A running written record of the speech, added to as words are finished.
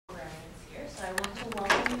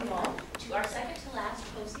to our second to last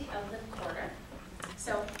COSI of the quarter.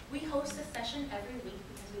 So we host a session every week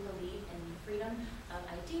because we believe in the freedom of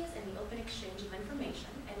ideas and the open exchange of information.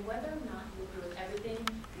 And whether or not you agree with everything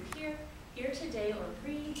you hear today or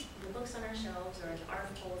read the books on our shelves or the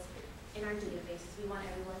articles in our databases, we want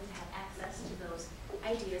everyone to have access to those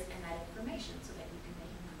ideas and that information so that you can make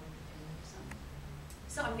an informed opinion yourself.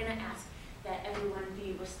 So I'm going to ask that everyone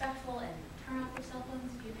be respectful and turn off your cell phones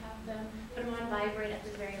if you have them. Put them on vibrate at the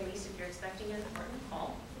very least if you're expecting an important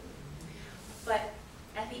call. But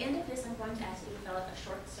at the end of this, I'm going to ask you to fill out a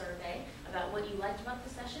short survey about what you liked about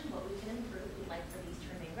the session, what we can improve. We'd like for these to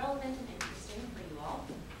remain relevant and interesting for you all.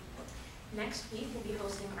 Next week, we'll be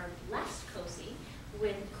hosting our last COSI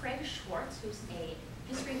with Craig Schwartz, who's a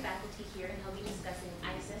history faculty here, and he'll be discussing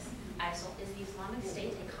ISIL, is the Islamic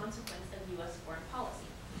State a consequence of U.S. foreign policy?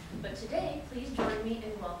 But today, please join me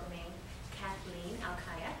in welcoming Kathleen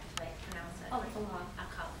Alcalá, did I pronounce that right?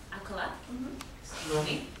 Alcalá. Excuse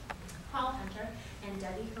me. Paul Hunter and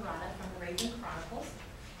Debbe Hirata from the Raven Chronicles.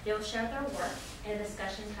 They will share their work in a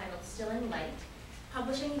discussion titled Still in Light,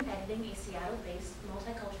 Publishing and Editing a Seattle-based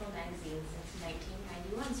Multicultural Magazine since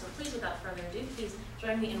 1991. So please, without further ado, please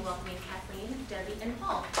join me in welcoming Kathleen, Debbe, and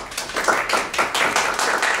Paul.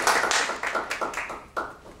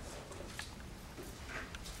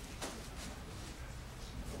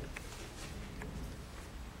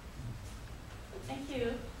 Thank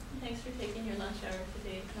you. Thanks for taking your lunch hour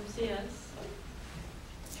today to come see us.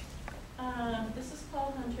 This is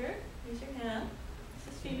Paul Hunter. Raise your hand.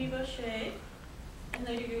 This is Phoebe Boucher. And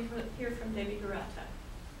later you'll hear from Debbe Hirata.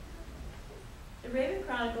 The Raven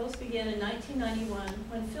Chronicles began in 1991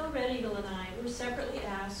 when Phil Red Eagle and I were separately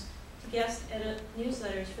asked to guest edit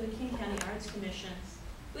newsletters for the King County Arts Commission.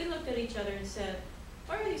 We looked at each other and said,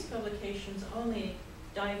 why are these publications only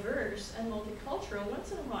diverse and multicultural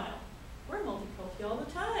once in a while? We're multicultural all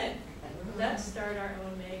the time. Let's start our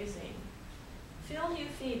own magazine. Phil knew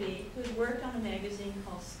Phoebe, who'd worked on a magazine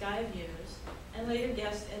called Sky Views, and later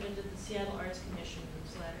guest edited the Seattle Arts Commission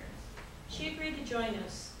newsletter. She agreed to join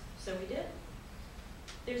us, so we did.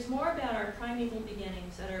 There's more about our primeval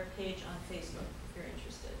beginnings at our page on Facebook, if you're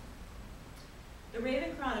interested. The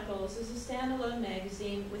Raven Chronicles is a standalone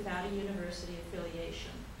magazine without a university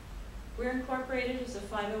affiliation. We're incorporated as a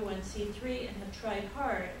 501c3 and have tried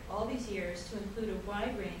hard all these years to include a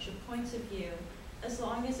wide range of points of view as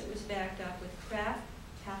long as it was backed up with craft,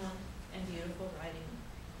 talent, and beautiful writing.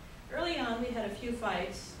 Early on, we had a few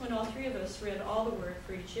fights when all three of us read all the work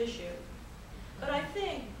for each issue. But I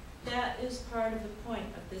think that is part of the point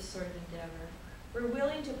of this sort of endeavor. We're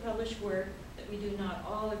willing to publish work that we do not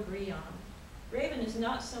all agree on. Raven is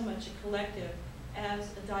not so much a collective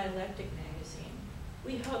as a dialectic magazine.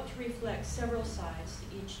 We hope to reflect several sides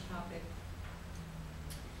to each topic.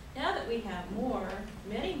 Now that we have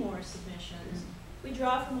many more submissions, we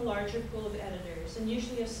draw from a larger pool of editors and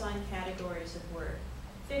usually assign categories of work,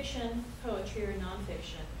 fiction, poetry, or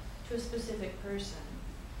nonfiction, to a specific person.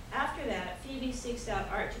 After that, Phoebe seeks out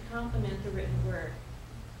art to complement the written work.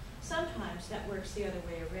 Sometimes that works the other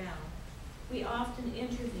way around. We often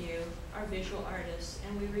interview our visual artists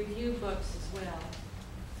and we review books as well.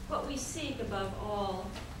 What we seek above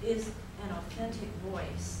all is an authentic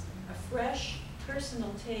voice, a fresh,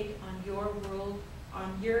 personal take on your world,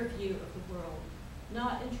 on your view of the world,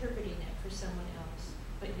 not interpreting it for someone else,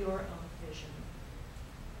 but your own vision.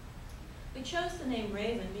 We chose the name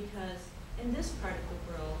Raven because in this part of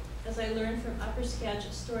the world, as I learned from Upper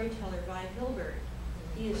Skagit storyteller Vi Hilbert,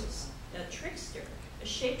 he is a trickster, a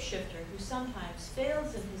shapeshifter who sometimes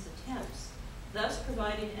fails in his attempts, thus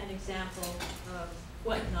providing an example of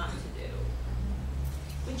what not to do.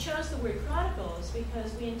 We chose the word Chronicles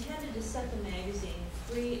because we intended to set the magazine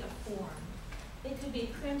free of form. It could be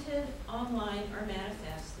printed, online, or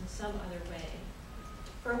manifest in some other way.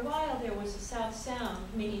 For a while, there was a South Sound,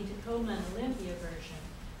 meaning Tacoma and Olympia version,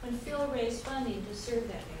 when Phil raised funding to serve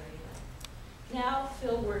that area. Now,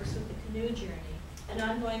 Phil works with the Canoe Journey, an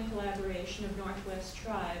ongoing collaboration of Northwest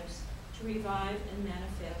tribes to revive and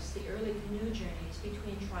manifest the early canoe journeys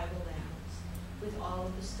between tribal lands, with all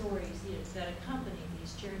of the stories that accompany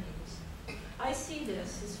these journeys. I see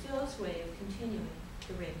this as Phil's way of continuing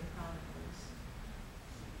the Raven Chronicles.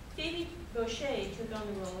 Phoebe Boucher took on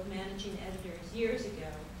the role of managing editors years ago,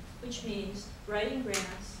 which means writing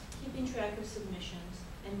grants, keeping track of submissions,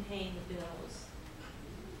 and paying the bills.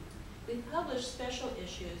 We've published special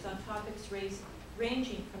issues on topics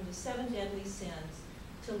ranging from the 7 deadly sins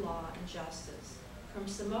to law and justice, from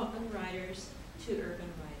Samoan writers to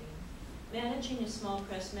urban writing. Managing a small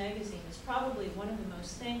press magazine is probably one of the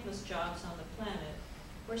most thankless jobs on the planet,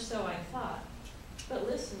 or so I thought. But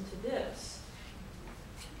listen to this.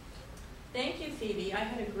 Thank you, Phoebe. I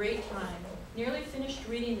had a great time. Nearly finished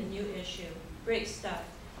reading the new issue. Great stuff.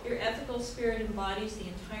 Your ethical spirit embodies the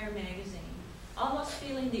entire magazine. Almost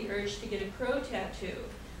feeling the urge to get a crow tattoo,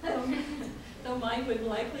 though mine would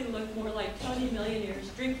likely look more like Tony Millionaire's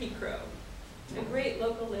Drinky Crow. A great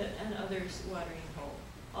local lit and others watering hole.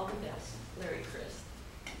 All the best, Larry Christ.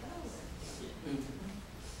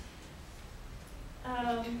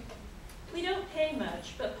 We don't pay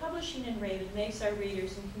much, but publishing in Raven makes our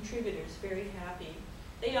readers and contributors very happy.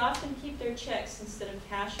 They often keep their checks instead of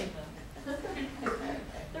cashing them.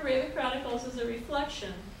 The Raven Chronicles is a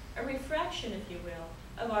refraction, if you will,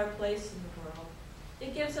 of our place in the world.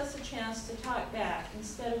 It gives us a chance to talk back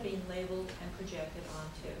instead of being labeled and projected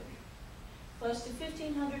onto. Close to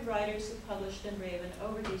 1,500 writers have published in Raven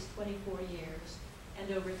over these 24 years,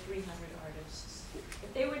 and over 300 artists.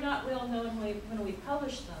 If they were not well known when we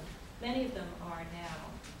published them, many of them are now.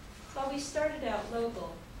 While we started out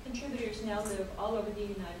local, contributors now live all over the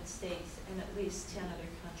United States and at least 10 other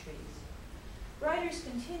countries. Writers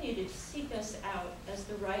continue to seek us out as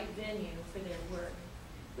the right venue for their work.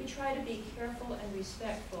 We try to be careful and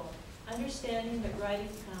respectful, understanding that writing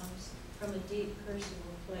comes from a deep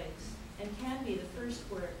personal place and can be the first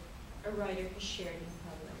work a writer has shared in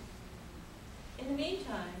public. In the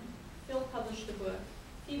meantime, Phil published a book.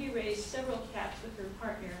 Phoebe raised several cats with her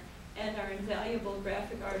partner and our invaluable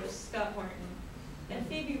graphic artist, Scott Martin, and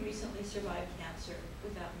Phoebe recently survived cancer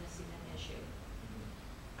without missing an issue.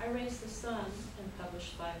 I raised a son and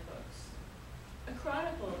published 5 books. A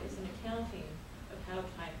chronicle is an accounting of how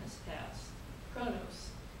time has passed, chronos,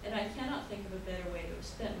 and I cannot think of a better way to have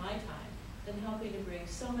spent my time than helping to bring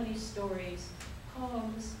so many stories,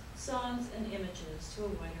 poems, songs, and images to a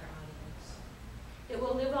wider audience. It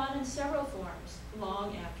will live on in several forms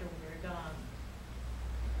long after we are gone.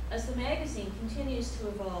 As the magazine continues to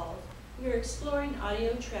evolve, we are exploring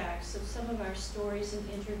audio tracks of some of our stories and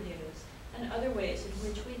interviews and other ways in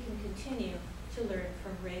which we can continue to learn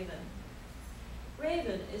from Raven.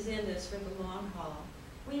 Raven is in this for the long haul.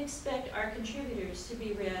 We expect our contributors to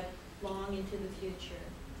be read long into the future.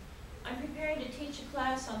 I'm preparing to teach a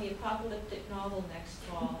class on the apocalyptic novel next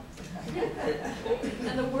fall.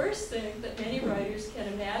 And the worst thing that many writers can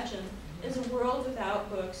imagine is a world without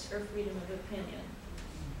books or freedom of opinion.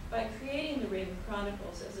 By creating the Raven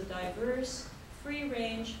Chronicles as a diverse,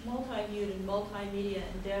 free-range, multi-viewed, and multimedia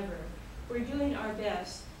endeavor, we're doing our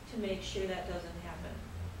best to make sure that doesn't happen,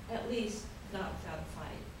 at least not without a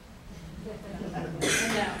fight.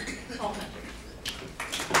 And now, Paul Hunter.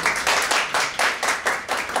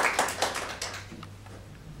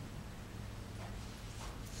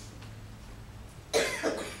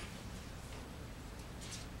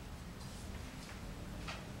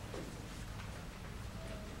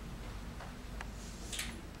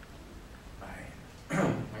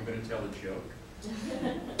 Tell a joke,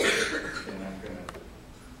 and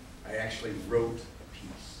I actually wrote a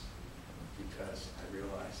piece because I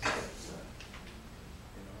realized that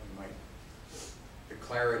the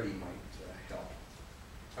clarity might help.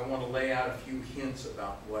 I want to lay out a few hints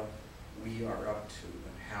about what we are up to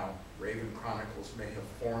and how Raven Chronicles may have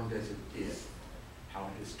formed as it did, how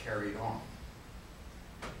it has carried on.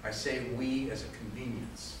 I say we as a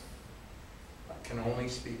convenience. I can only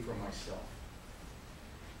speak for myself.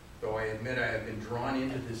 Though I admit I have been drawn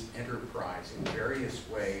into this enterprise in various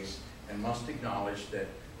ways and must acknowledge that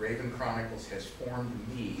Raven Chronicles has formed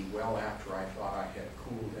me well after I thought I had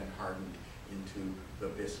cooled and hardened into the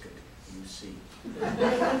biscuit you see.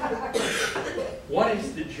 What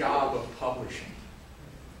is the job of publishing?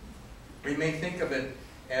 We may think of it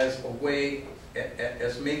as a way,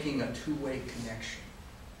 as making a two-way connection.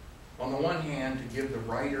 On the one hand, to give the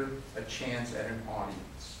writer a chance at an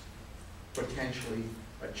audience, potentially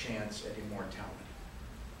a chance at immortality.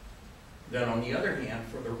 Then on the other hand,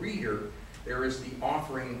 for the reader, there is the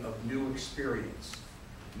offering of new experience,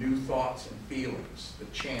 new thoughts and feelings, the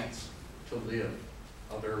chance to live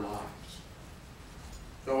other lives.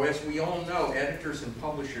 Though as we all know, editors and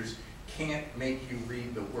publishers can't make you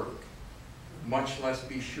read the work, much less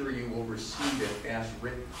be sure you will receive it as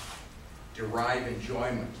written, derive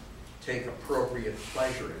enjoyment, take appropriate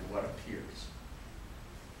pleasure in what appears.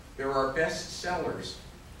 There are bestsellers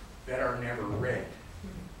that are never read.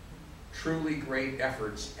 Truly great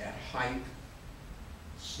efforts at hype,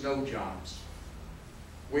 snow jobs.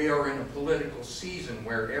 We are in a political season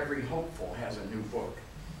where every hopeful has a new book,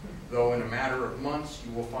 though in a matter of months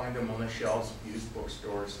you will find them on the shelves of used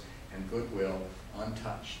bookstores and Goodwill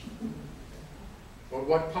untouched. But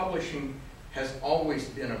what publishing has always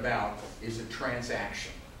been about is a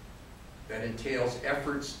transaction that entails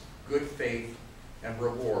efforts, good faith, and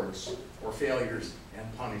rewards, or failures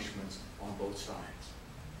and punishments on both sides.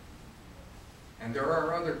 And there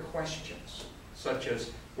are other questions, such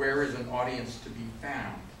as where is an audience to be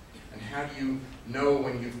found, and how do you know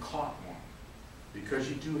when you've caught one? Because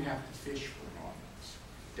you do have to fish for an audience.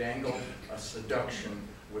 Dangle a seduction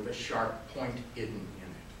with a sharp point hidden in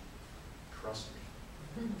it. Trust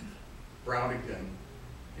me. Brownigan,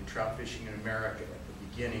 in Trout Fishing in America, at the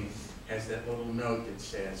beginning, has that little note that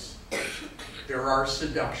says, there are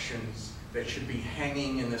seductions that should be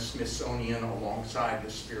hanging in the Smithsonian alongside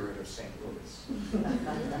the spirit of St. Louis.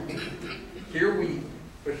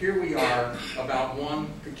 Here we are about one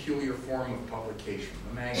peculiar form of publication,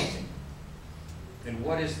 a magazine. And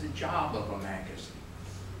what is the job of a magazine?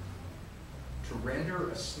 To render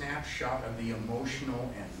a snapshot of the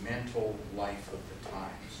emotional and mental life of the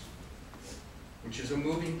times, which is a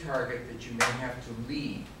moving target that you may have to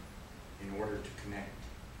lead in order to connect.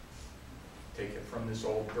 Take it from this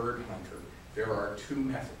old bird hunter. There are two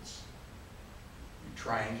methods. You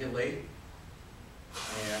triangulate,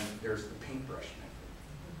 and there's the paintbrush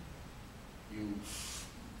method. You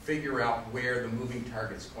figure out where the moving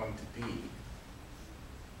target's going to be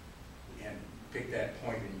and pick that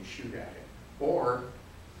point and you shoot at it. Or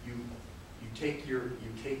you take your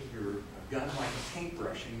gun like a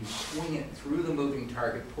paintbrush and you swing it through the moving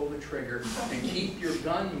target, pull the trigger, and keep your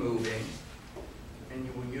gun moving, and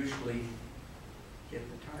you will usually hit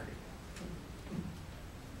the target.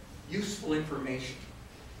 Useful information.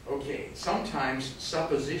 Okay, sometimes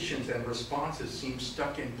suppositions and responses seem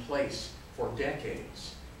stuck in place for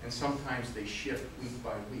decades, and sometimes they shift week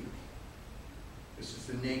by week. This is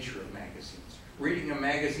the nature of magazines. Reading a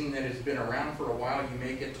magazine that has been around for a while, you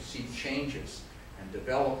may get to see changes and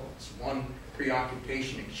developments. One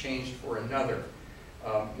preoccupation exchanged for another.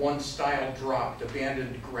 One style dropped,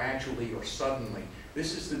 abandoned gradually or suddenly.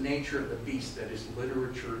 This is the nature of the beast that is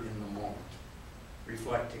literature in the moment,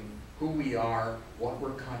 reflecting who we are, what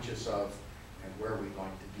we're conscious of, and where we'd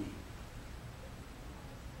like to be.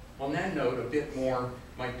 On that note, a bit more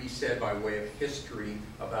might be said by way of history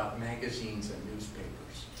about magazines and newspapers.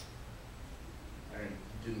 I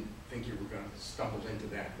didn't think you were going to stumble into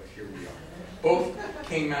that, but here we are. Both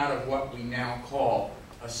came out of what we now call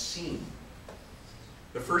a scene.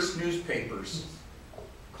 The first newspapers,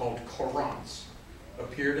 called courants,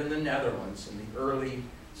 appeared in the Netherlands in the early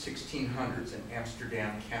 1600s in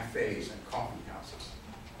Amsterdam cafes and coffee houses.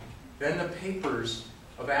 Then the papers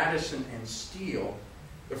of Addison and Steele,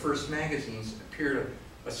 the first magazines, appeared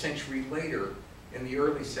a century later in the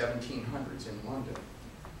early 1700s in London.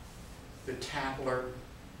 The Tatler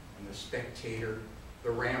and the Spectator,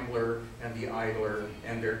 the Rambler and the Idler,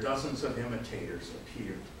 and their dozens of imitators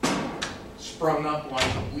appeared, sprung up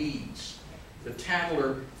like weeds. The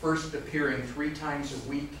Tatler first appearing 3 times a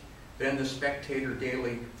week, then the Spectator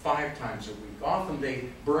daily 5 times a week. Often they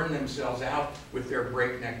burn themselves out with their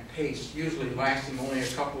breakneck pace, usually lasting only a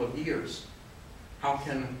couple of years. How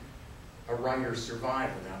can a writer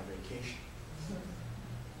survive without a vacation?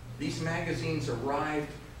 These magazines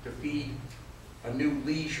arrived to feed a new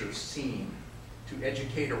leisure scene, to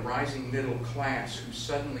educate a rising middle class who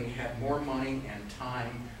suddenly had more money and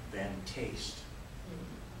time than taste.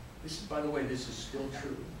 This is, by the way, this is still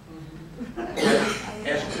true.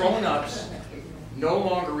 As grown-ups, no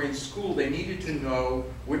longer in school, they needed to know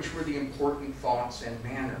which were the important thoughts and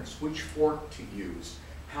manners, which fork to use,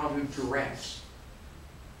 how to dress.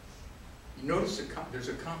 You notice there's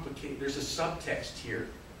a subtext here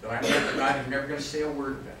that I'm never going to say a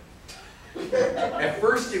word about. At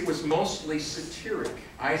first, it was mostly satiric.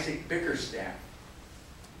 Isaac Bickerstaff,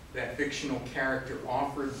 that fictional character,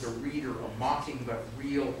 offered the reader a mocking but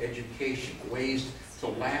real education, ways to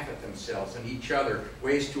laugh at themselves and each other,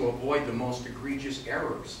 ways to avoid the most egregious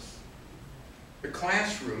errors. The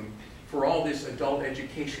classroom for all this adult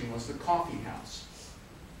education was the coffee house.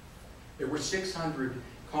 There were 600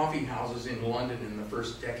 coffee houses in London in the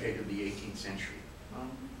first decade of the 18th century.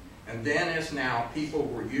 And then, as now, people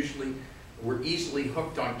were easily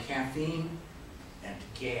hooked on caffeine and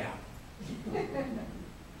gab.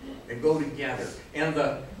 They go together. And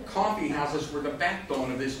the coffee houses were the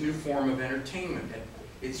backbone of this new form of entertainment.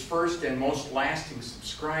 Its first and most lasting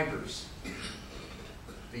subscribers.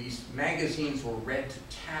 These magazines were read to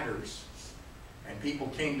tatters, and people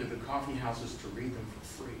came to the coffee houses to read them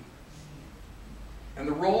for free. And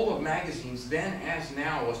the role of magazines then as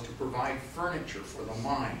now was to provide furniture for the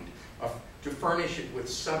mind, to furnish it with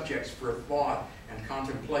subjects for thought and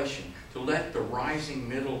contemplation, to let the rising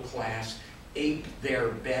middle class ape their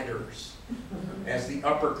betters, as the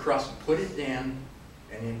upper crust put it then,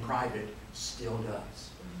 and in private still does.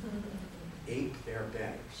 Ape their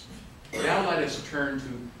betters. Now let us turn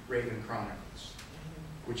to Raven Chronicles,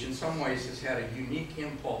 which in some ways has had a unique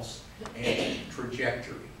impulse and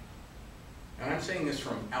trajectory. And I'm saying this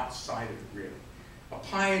from outside of it, really. A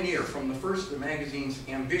pioneer. From the first, the magazine's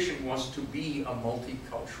ambition was to be a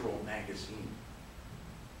multicultural magazine,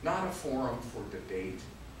 not a forum for debate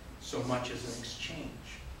so much as an exchange.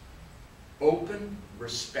 Open,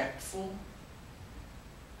 respectful,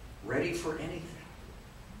 ready for anything.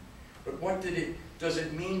 But what does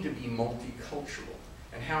it mean to be multicultural?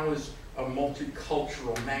 And how is a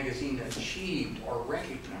multicultural magazine achieved or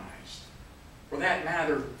recognized? For that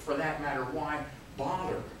matter, why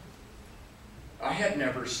bother? I had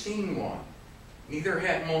never seen one. Neither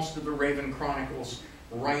had most of the Raven Chronicles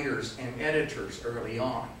writers and editors early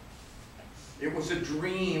on. It was a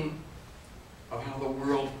dream of how the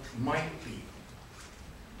world might be,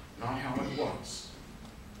 not how it was.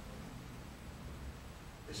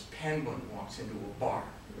 This penguin walks into a bar,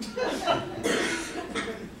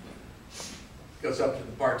 goes up to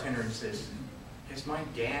the bartender and says, "Has my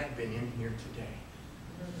dad been in here today?"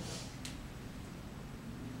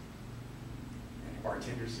 And the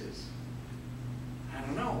bartender says, "I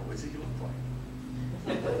don't know. What does he look like?"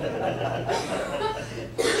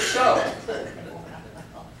 So,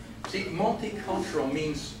 see, multicultural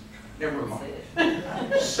means, never mind.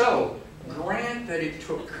 So, grant that it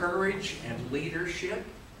took courage and leadership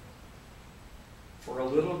for a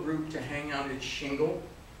little group to hang out its shingle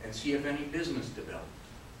and see if any business developed.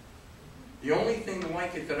 The only thing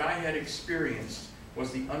like it that I had experienced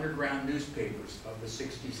was the underground newspapers of the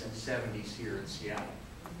 60s and 70s here in Seattle.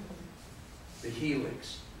 The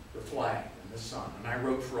Helix, the Flag, and the Sun, and I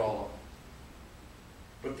wrote for all of them.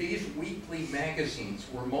 But these weekly magazines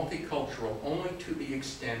were multicultural only to the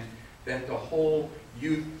extent that the whole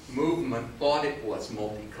youth movement thought it was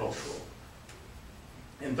multicultural.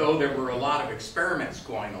 And though there were a lot of experiments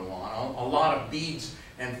going on, a lot of beads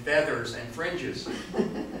and feathers and fringes,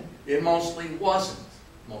 it mostly wasn't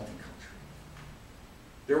multicultural.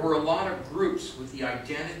 There were a lot of groups with the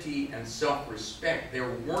identity and self-respect.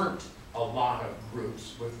 There weren't a lot of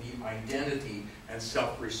groups with the identity and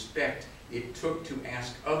self-respect it took to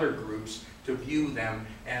ask other groups to view them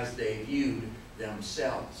as they viewed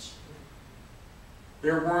themselves.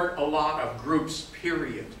 There weren't a lot of groups,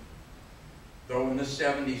 period. Though in the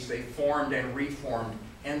 70s they formed and reformed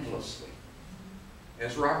endlessly.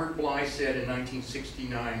 As Robert Bly said in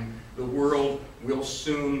 1969, the world will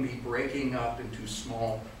soon be breaking up into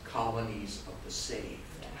small colonies of the saved.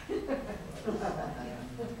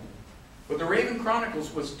 But the Raven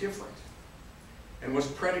Chronicles was different and was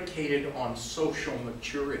predicated on social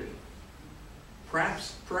maturity.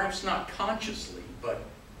 Perhaps not consciously, but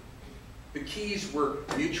the keys were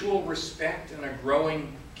mutual respect and a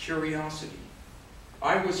growing curiosity.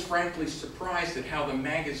 I was frankly surprised at how the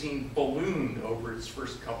magazine ballooned over its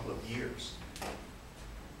first couple of years.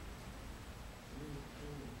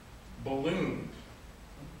 Ballooned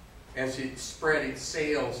as it spread its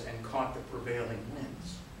sails and caught the prevailing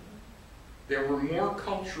winds. There were more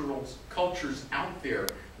cultures out there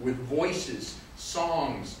with voices,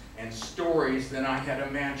 songs, and stories than I had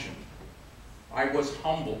imagined. I was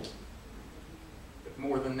humbled, but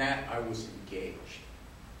more than that, I was engaged.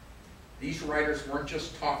 These writers weren't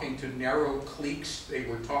just talking to narrow cliques, they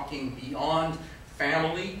were talking beyond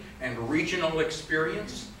family and regional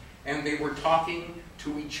experience, and they were talking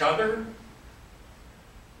to each other,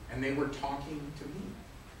 and they were talking to me.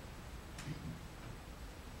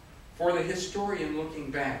 For the historian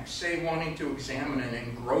looking back, say wanting to examine an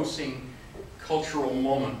engrossing cultural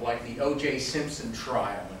moment like the O.J. Simpson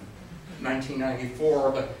trial in 1994,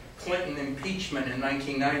 or the Clinton impeachment in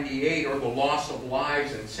 1998, or the loss of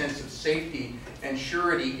lives and sense of safety and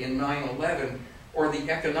surety in 9/11, or the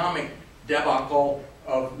economic debacle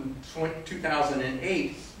of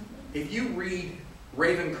 2008, if you read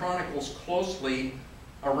Raven Chronicles closely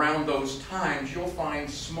around those times, you'll find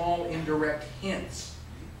small indirect hints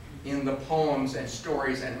in the poems and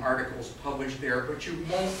stories and articles published there, but you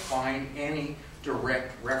won't find any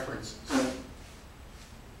direct references.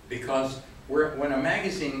 Because when a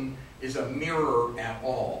magazine is a mirror at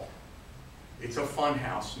all, it's a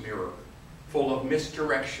funhouse mirror, full of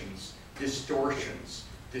misdirections, distortions,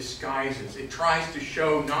 disguises. It tries to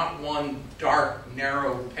show not one dark,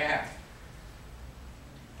 narrow path,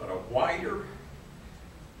 but a wider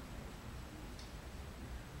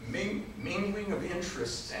mingling of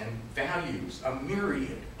interests and values, a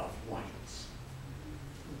myriad of lights.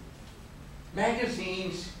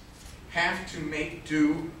 Magazines have to make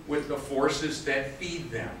do with the forces that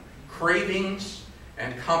feed them, cravings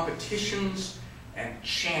and competitions and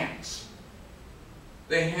chance.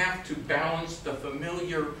 They have to balance the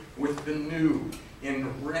familiar with the new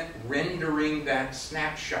in rendering that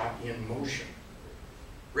snapshot in motion.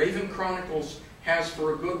 Raven Chronicles has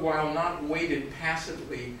for a good while not waited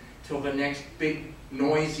passively till the next big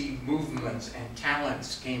noisy movements and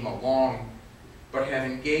talents came along, but have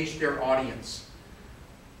engaged their audience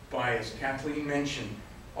by, as Kathleen mentioned,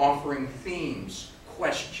 offering themes,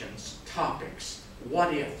 questions, topics,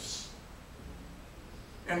 what-ifs.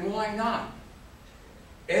 And why not?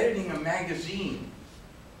 Editing a magazine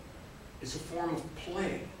is a form of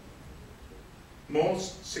play.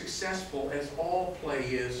 Most successful, as all play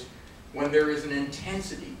is, when there is an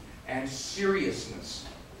intensity and seriousness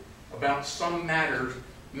about some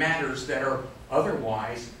matters that are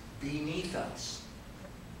otherwise beneath us.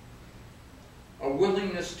 A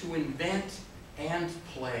willingness to invent and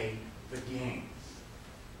play the game.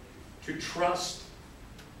 To trust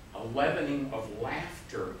a leavening of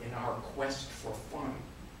laughter in our quest for fun,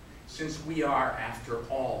 since we are, after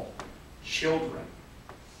all, children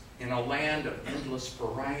in a land of endless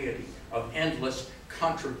variety, of endless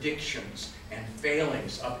contradictions and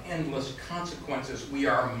failings, of endless consequences we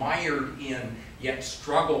are mired in, yet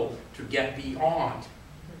struggle to get beyond,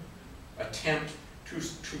 attempt to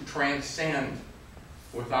transcend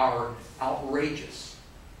with our outrageous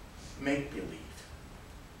make-believe.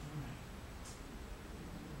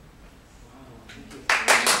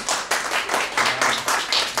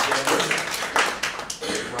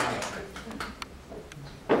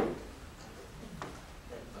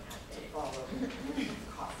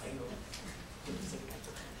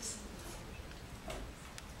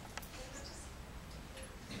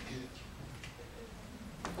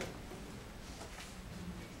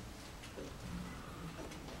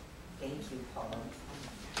 Thank you, Paul.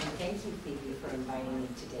 And thank you, Phoebe, for inviting me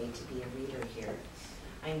today to be a reader here.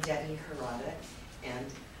 I'm Debbe Hirata, and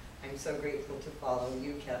I'm so grateful to follow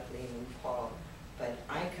you, Kathleen and Paul, but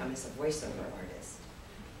I come as a voiceover artist.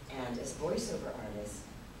 And as voiceover artist,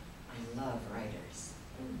 I love writers.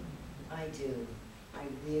 I do. I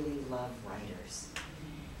really love writers.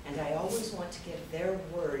 And I always want to give their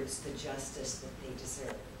words the justice that they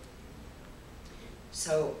deserve.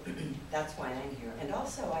 So that's why I'm here. And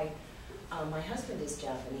also, my husband is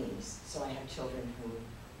Japanese, so I have children who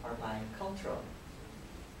are bicultural.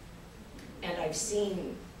 And I've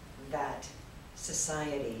seen that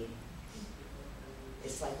society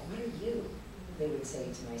is like, what are you? They would say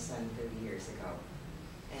to my son 30 years ago.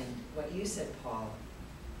 And what you said, Paul,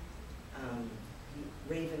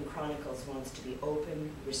 Raven Chronicles wants to be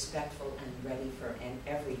open, respectful, and ready for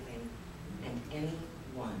everything and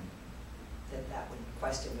anyone that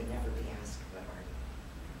question would never be asked about art.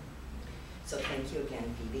 So thank you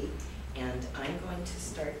again, Phoebe. And I'm going to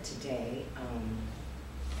start today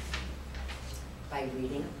by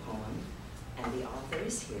reading a poem, and the author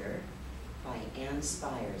is here, by Anne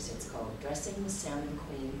Spires. It's called Dressing the Salmon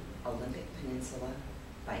Queen, Olympic Peninsula,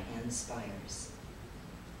 by Anne Spires.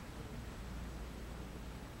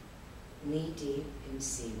 Knee-deep in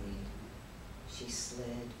seaweed, she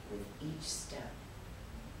slid with each step,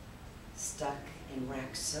 stuck in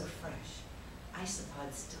racks so fresh,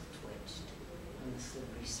 isopods still twitched on the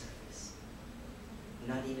slippery surface.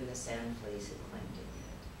 Not even a sand fleas had claimed it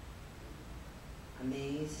yet.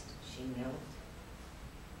 Amazed, she knelt,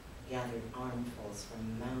 gathered armfuls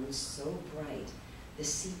from mounds so bright, the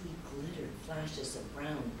seaweed glittered, flashes of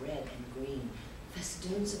brown, red, and green,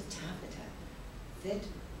 festoons of taffeta, fit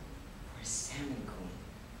for a salmon queen.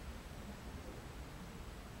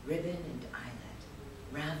 Ribbon and eyelet,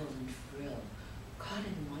 ravel and frill, caught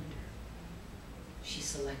in wonder. She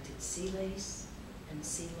selected sea lace and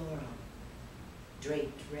sea laurel,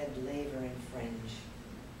 draped red laver and fringe,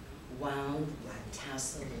 wound black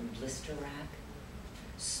tassel and blister rack,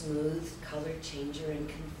 smoothed color changer and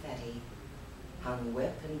confetti, hung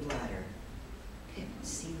whip and bladder, picked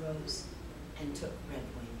sea rose and took red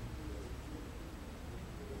wing.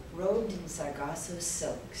 Robed in Sargasso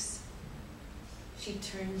silks, she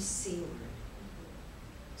turned seaward,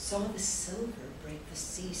 saw the silver break the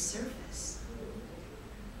sea surface.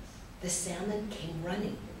 The salmon came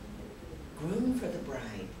running, groomed for the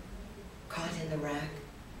bride, caught in the rack,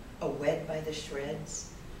 awed by the shreds,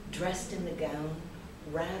 dressed in the gown,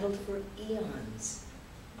 rattled for eons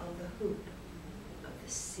on the hoop of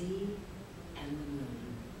the sea and the moon.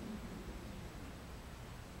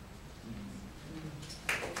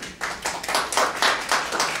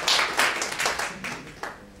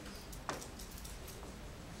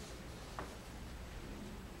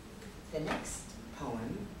 The next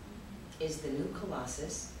poem is The New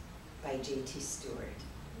Colossus by J.T. Stewart.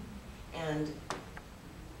 And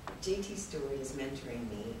J.T. Stewart is mentoring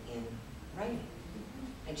me in writing.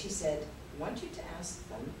 And she said, I want you to ask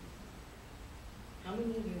them, how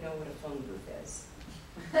many of you know what a phone booth is?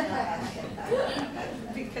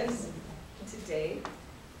 Because today,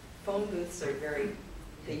 phone booths are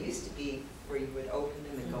they used to be where you would open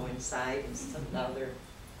them and go inside, and now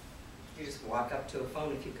you just walk up to a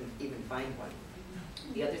phone if you can even find one.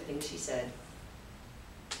 The other thing she said,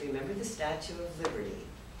 remember the Statue of Liberty?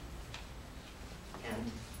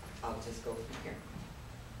 And I'll just go from here.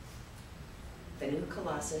 The New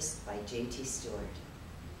Colossus by J.T. Stewart.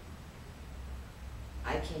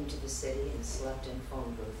 I came to the city and slept in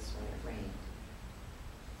phone booths when it rained.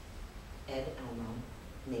 Ed Elmo,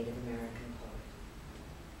 Native American poet.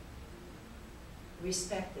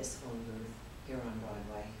 Respect this phone booth here on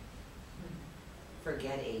Broadway.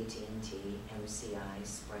 Forget AT&T, MCI,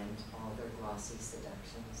 Sprint, all their glossy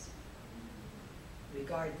seductions.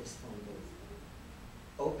 Regard this phone booth,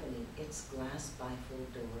 opening its glass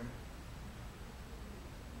bifold door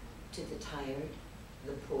to the tired,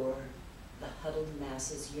 the poor, the huddled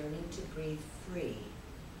masses yearning to breathe free,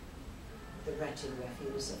 the wretched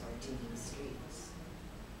refuse of our teeming streets.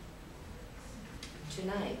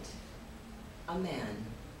 Tonight, a man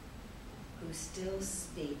who still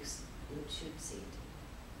speaks Lutschutseat,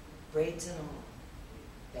 braids and all,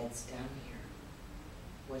 beds down here.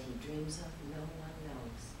 What he dreams of, no one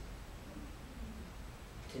knows.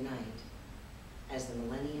 Tonight, as the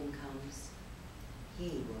millennium comes,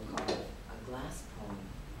 he will carve a glass poem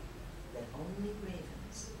that only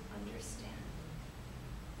ravens understand.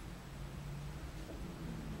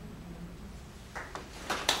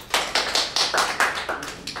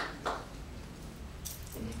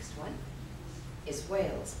 The next one is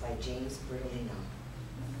Whales by James Bertolino.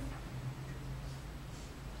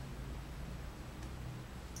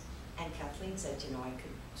 And Kathleen said, you know, I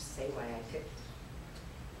could say why I picked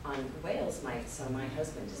on Wales. My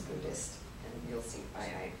husband is Buddhist, and you'll see why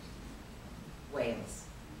I. Whales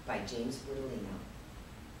by James Bertolino.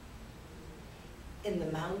 In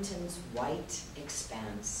the mountain's white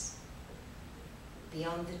expanse,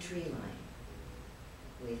 beyond the tree line,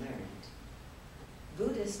 we learned,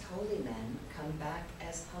 Buddhist holy men come back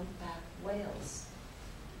as humpback whales.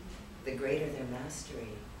 The greater their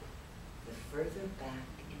mastery, the further back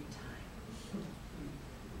in time.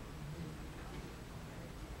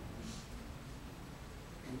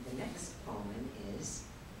 And the next poem is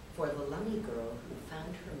For the Lummy Girl Who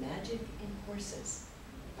Found Her Magic in Horses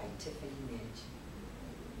by Tiffany Midge.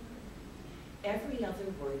 Every other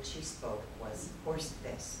word she spoke was horse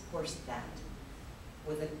this, horse that,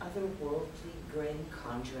 with an otherworldly grin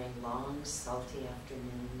conjuring long, salty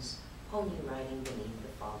afternoons, pony riding beneath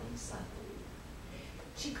the falling sun.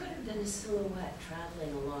 She could have been a silhouette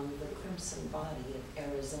traveling along the crimson body of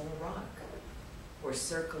Arizona rock, or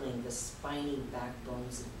circling the spiny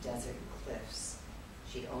backbones of desert cliffs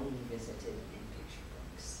she only visited in picture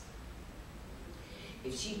books.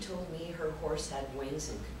 If she told me her horse had wings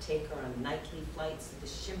and could take her on nightly flights of the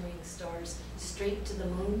shimmering stars straight to the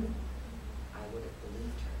moon, I would have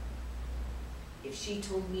believed her. If she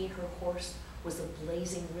told me her horse was a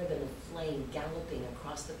blazing ribbon of flame galloping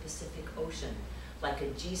across the Pacific Ocean like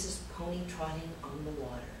a Jesus pony trotting on the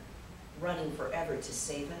water, running forever to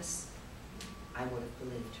save us, I would have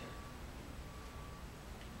believed her.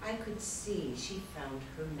 I could see she found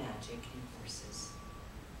her magic in horses.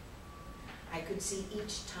 I could see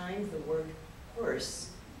each time the word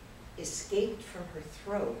horse escaped from her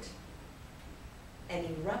throat, an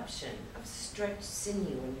eruption of stretched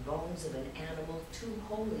sinew and bones of an animal too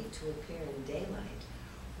holy to appear in daylight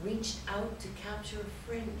reached out to capture a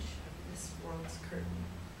fringe of this world's curtain.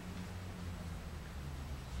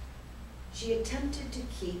 She attempted to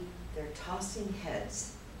keep their tossing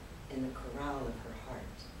heads in the corral of her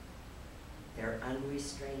heart, their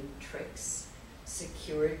unrestrained tricks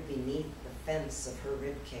secured beneath the fence of her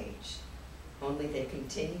ribcage, only they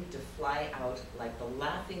continued to fly out like the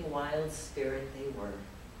laughing wild spirit they were.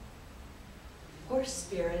 Horse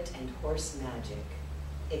spirit and horse magic,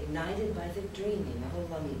 ignited by the dreaming of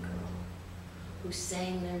a lummy girl who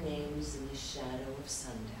sang their names in the shadow of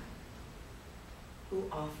sundown, who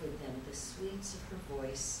offered them the sweets of her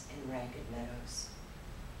voice in ragged meadows,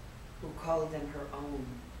 who called them her own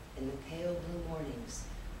in the pale blue mornings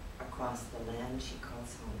across the land she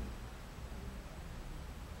calls home.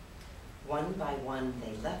 One by one,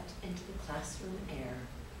 they leapt into the classroom air,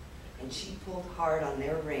 and she pulled hard on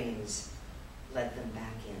their reins, led them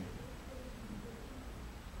back in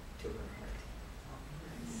to her heart.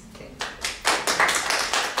 Okay.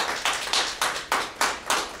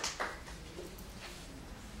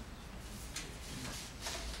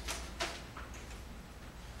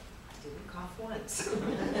 Didn't cough once.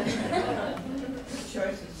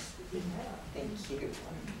 Short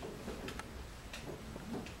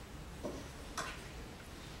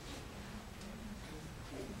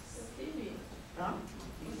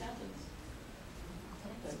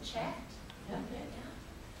chat. Yeah.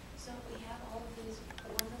 So we have all of these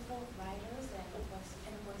wonderful writers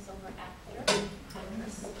and voiceover actors.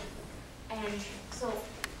 And so,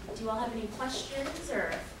 do you all have any questions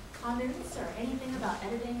or comments or anything about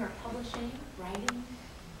editing or publishing, writing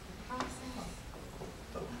process?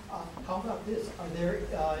 How about this? Are there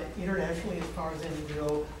internationally, as far as any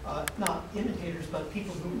go, not imitators, but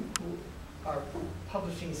people who are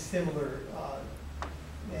publishing similar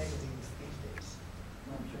magazines these days?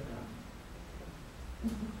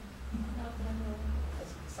 It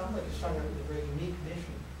sounds like it's starting out with a very unique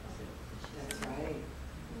mission. That's right.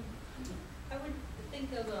 I would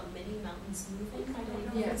think of Many Mountains Moving. I don't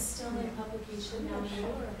know if Yes. it's still in publication now.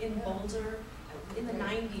 Sure. In Boulder. In the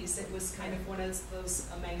 90s, it was kind of one of those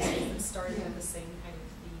magazines that started with the same kind of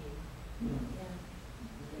theme. Yeah.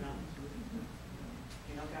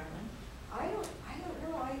 You know, Kathleen? I don't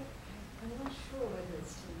know, I'm not sure whether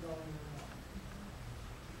it's still going or not.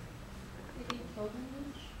 Maybe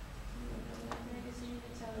Pilgrimage? You know that magazine?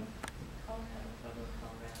 It's out of Colorado,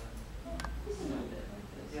 Colorado. It's a little bit like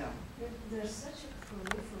this. Yeah. There's such a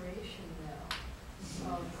proliferation now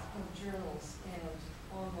of journals and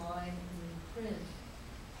online and in print.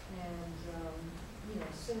 And,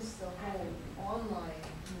 since the whole online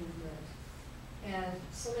movement, and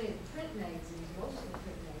so many print magazines, most of the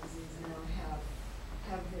print magazines now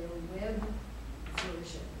have their web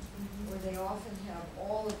version, where they often have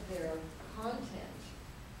all of their content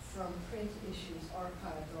from print issues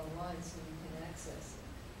archived online so you can access it.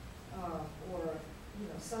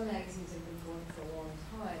 Some magazines have been going for a long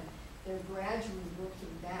time. They're gradually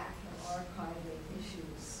looking back and archiving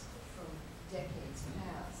issues from decades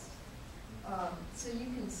past. So you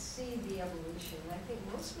can see the evolution. And I think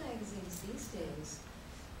most magazines these days,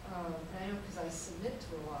 and I know because I submit to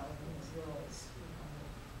a lot of them as well as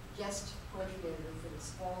guest portrait editor for this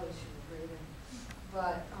fall issue of Raven,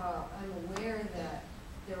 but I'm aware that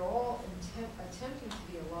they're all attempting to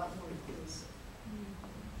be a lot more inclusive.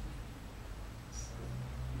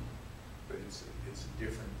 But it's a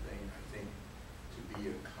different thing, I think, to be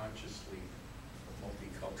a consciously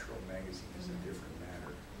multicultural magazine is a different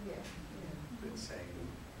matter Yeah. than saying,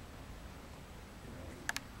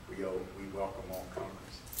 we welcome all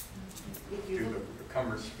comers. If you Do look, the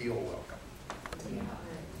comers feel welcome? yeah.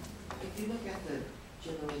 If you look at the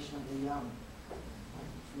generation of the young, like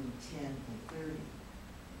between 10 and 30,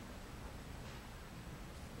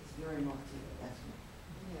 it's very multi-ethnic.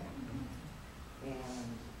 Yeah.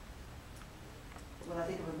 And when I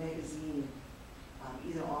think of a magazine,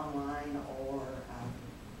 either online or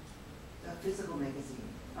a physical magazine,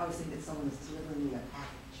 I always think that someone is delivering me a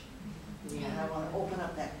package. And I want to open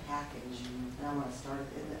up that package, and I want to start it.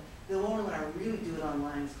 And the one when I really do it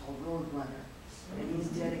online is called Roadrunner, and he's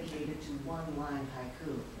dedicated to one-line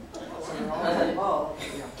haiku. So they're all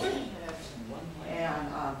and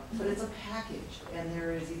but it's a package, and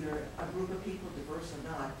there is either a group of people, diverse or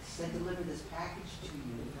not, that deliver this package to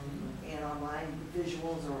you. And online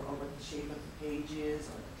visuals or what the shape of the page is,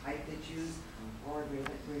 or the type that's used, or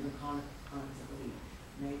Raven Chronicles, I believe,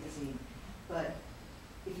 magazine. But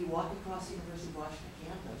if you walk across the University of Washington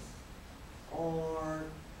campus, or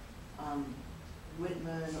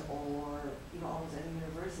Whitman, or almost any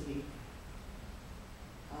university,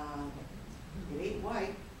 it ain't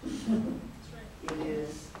white. It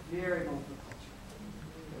is very multicultural.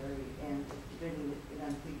 And depending, and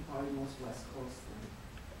I'm thinking probably most West Coast than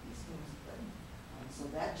East Coast, but so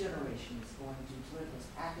that generation is going to deliver those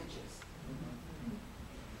packages.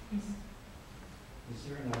 Is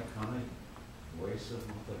there an iconic voice of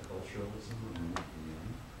multiculturalism among the young?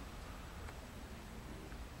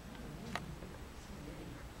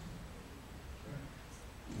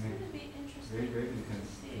 It's going to be interesting Raven can to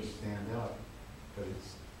see. stand out, but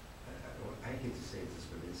it's, I hate to say this,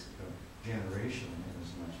 but it's generational in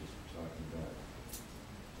as much as we're talking about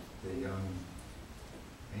the young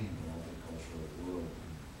being the multicultural world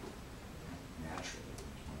naturally,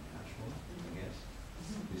 it's more natural, I guess.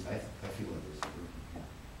 At least I feel like there's a group of people.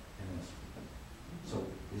 And that's, so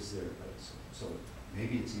is there, so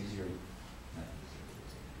maybe it's easier, not easier,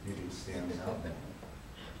 maybe it stands out more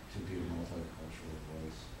to be a multicultural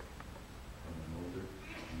voice of an older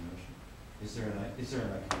generation. Is there an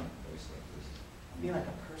iconic voice like this? You mean like a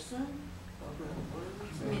person? I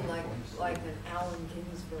mean, like an Allen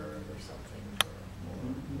Ginsberg or something,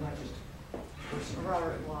 Not just a person. or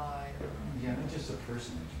Robert Bly. Yeah, not just a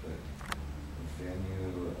personage, but a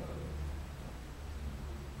venue,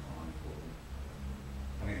 encore.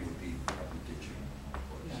 I mean, it would be probably digital, of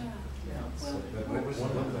course. Yeah. So, Well, but what does it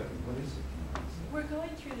look like? What is it? we're going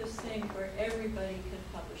through this thing where everybody can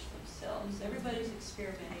publish themselves. Everybody's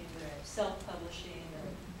experimenting with self-publishing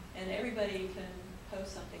and and everybody can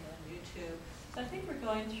post something on YouTube. So I think we're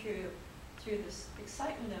going through this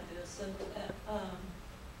excitement of this, and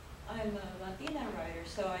I'm a Latina writer,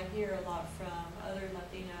 so I hear a lot from other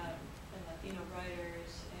Latina and Latino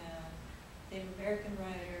writers and Native American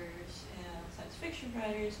writers and science fiction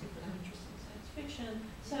writers, people who are interested in science fiction.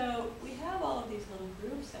 So we have all of these little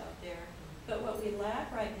groups out there, but what we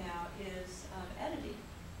lack right now is editing.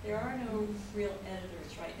 There are no real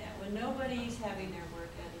editors right now. When nobody's having their work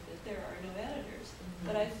edited, there are no editors.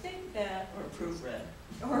 But I think that Or proofread.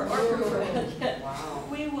 or proofread. Wow.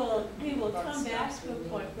 We will come back to a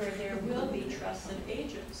point where there will be trusted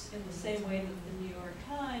agents in the same way that the New York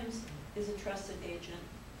Times is a trusted agent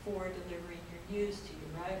for delivering your news to you,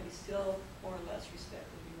 right? We still more or less respect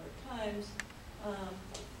the New York Times.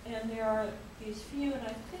 And there are these few, and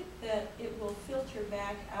I think that it will filter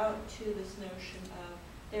back out to this notion of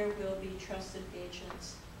there will be trusted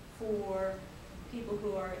agents for people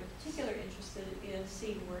who are in particular interested in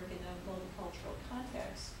seeing work in a multicultural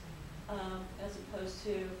context, as opposed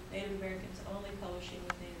to Native Americans only publishing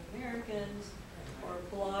with Native Americans, or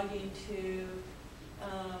blogging to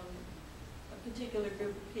a particular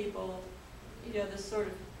group of people, you know, this sort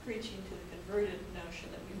of preaching to the converted notion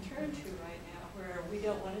that we've turned to right now, where we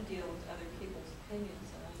don't want to deal with other people's opinions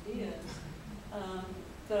and ideas.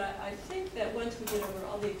 But I think that once we get over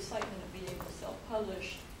all the excitement of being able to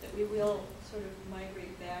self-publish, that we will sort of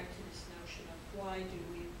migrate back to this notion of why do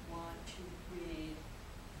we want to read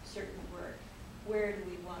certain work? Where do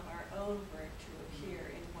we want our own work to appear,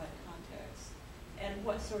 in what context? And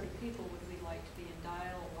what sort of people would we like to be in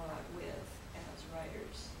dialogue with as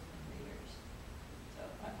writers and readers? So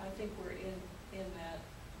I think we're in that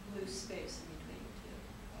loose space in between the two.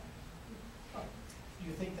 Do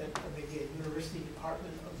you think that maybe a university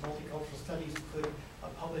department of multicultural studies could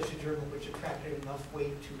publish a journal which attracted enough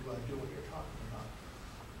weight to do what you're talking about?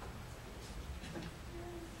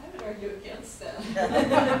 I would argue against that.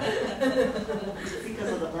 Because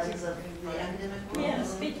of the lens of the academic world?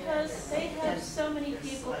 Yes, because they have so many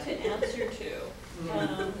people to answer to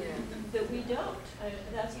that we don't.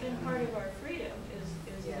 That's been part of our freedom,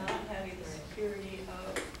 is not having the security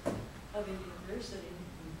of a university.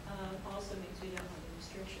 Also means we don't have the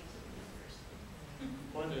restrictions of the university.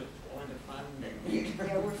 Want to fund it.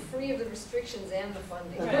 Yeah, we're free of the restrictions and the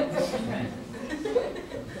funding. Right, right.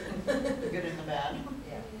 The good and the bad.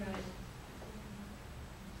 Yeah. Right.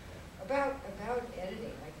 About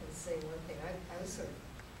editing, I can say one thing. I was sort of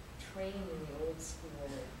trained in the old school. You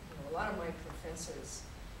know, a lot of my professors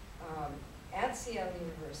at Seattle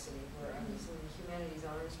University, where I was in the Humanities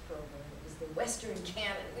Honors Program, it was the Western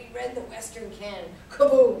Canon. We read the Western Canon.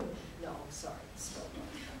 Kaboom! No, sorry, spelled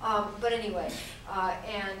wrong. But anyway,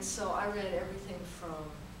 and so I read everything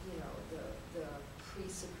from, you know, the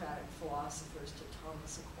pre-Socratic philosophers to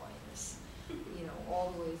Thomas Aquinas, you know,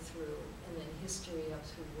 all the way through, and then history up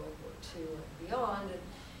through World War II and beyond. And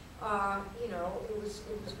you know, it was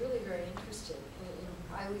really very interesting.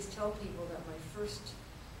 And I always tell people that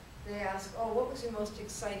they ask, oh, what was your most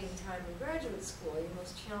exciting time in graduate school, your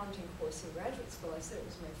most challenging course in graduate school? I said it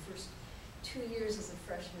was my first 2 years as a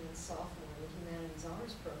freshman and sophomore in the Humanities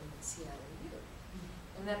Honors Program at Seattle U.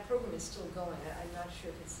 And that program is still going. I'm not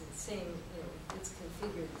sure if it's the same, you know, it's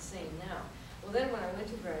configured the same now. Well, then when I went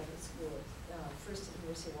to graduate school, first at the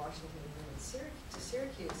University of Washington and then to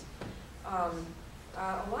Syracuse,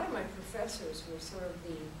 a lot of my professors were sort of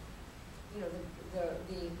the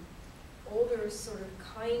older, sort of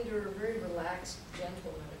kinder, very relaxed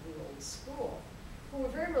gentlemen of the old school, who were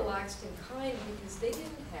very relaxed and kind because they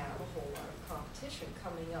didn't have a whole lot of competition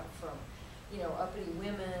coming up from, you know, uppity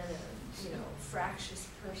women and, you know, fractious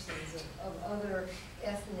persons of other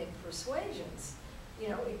ethnic persuasions. You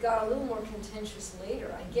know, it got a little more contentious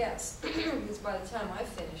later, I guess, because by the time I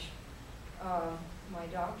finished my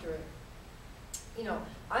doctorate, you know,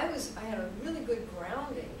 I had a really good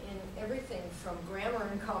grounding in everything from grammar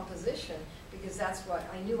and composition, because that's what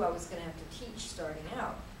I knew I was going to have to teach starting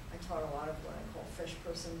out. I taught a lot of what I call fresh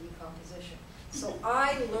person decomposition. So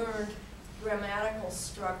I learned grammatical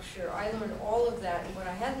structure. I learned all of that, and what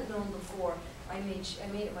I hadn't known before, I made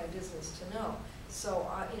it my business to know. So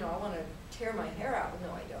you know, I want to tear my hair out.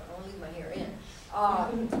 No, I don't. I want to leave my hair in.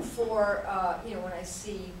 You know, when I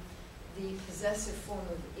see the possessive form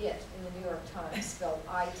of it in the New York Times spelled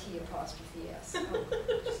IT''S.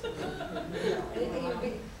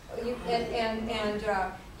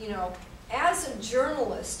 You know, as a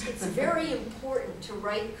journalist, it's very important to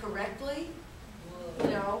write correctly. You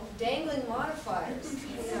know, dangling modifiers.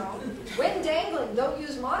 You know, when dangling, don't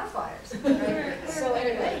use modifiers. Right? So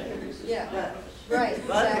anyway, yeah, right,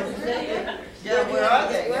 exactly. Yeah, where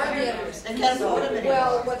are they? Where are the others? They can't afford them anymore.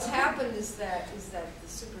 Well, what's happened is that the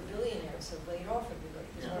super billionaires have laid off everybody,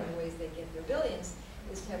 because one of the ways they get their billions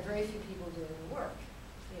is to have very few people doing the work,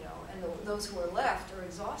 you know, and those who are left are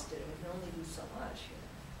exhausted and can only do so much, you know.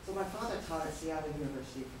 So my father taught at Seattle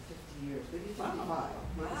University for 50 years, maybe 55,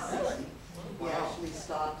 maybe Wow. 60. He actually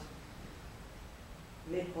stopped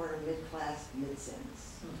mid-quarter, mid-class,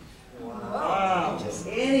 mid-sentence. Wow.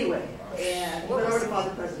 Anyway, and he went over to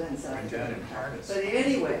Father President and said, My dad in harness. but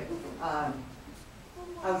anyway, I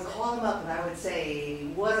would call him up and I would say,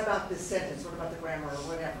 what about this sentence, what about the grammar or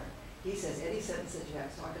whatever? He says, any sentence that you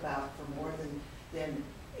have to talk about for more than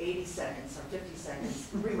 80 seconds or 50 seconds,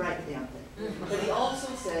 rewrite the damn thing. But he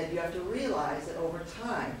also said you have to realize that over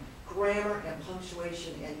time, grammar and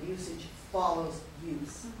punctuation and usage follows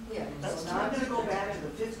use. Yeah, So now I'm gonna go back to the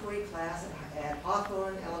 5th grade class at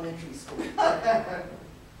Hawthorne Elementary School.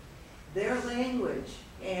 Their language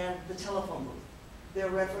and the telephone booth, their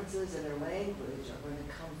references and their language are going to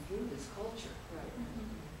come through this culture.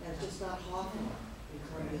 And it's just not Hawthorne in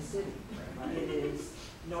Columbia City. It is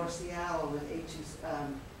North Seattle with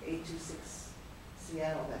 826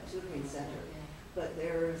 Seattle, that tutoring center. But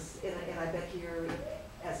there's, and I bet here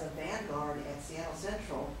as a vanguard at Seattle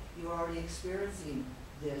Central, you're already experiencing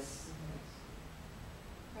this.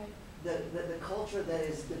 Right. The culture that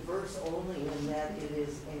is diverse only in that it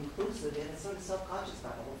is inclusive and it's sort of self-conscious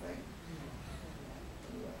about the whole thing.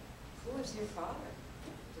 Who was your father?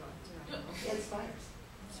 It inspires.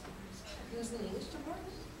 He was in the English department?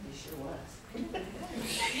 He sure was.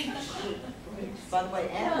 By the way,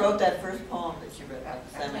 Anne wrote that first poem that she read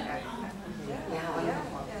at the seminary. Yeah.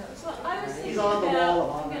 Well, I was He's thinking on the about,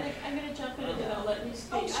 wall of honor. I'm gonna jump in and then I'll let you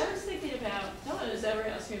speak. I was thinking about, no one has ever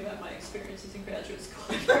asked me about my experiences in graduate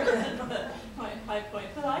school, my high point,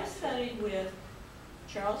 but I studied with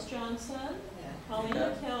Charles Johnson,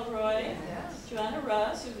 Paulina Kilroy, Joanna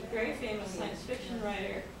Russ, who's a very famous science fiction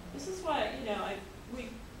writer. This is why, you know, we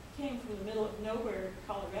came from the middle of nowhere,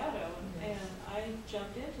 Colorado, and I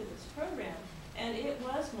jumped into this program, and it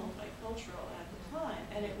was multicultural at the time,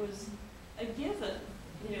 and it was a given,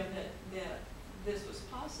 you know, that this was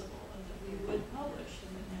possible and that we would publish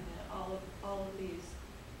and that all of these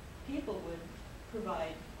people would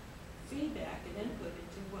provide feedback and input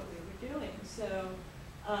into what we were doing. So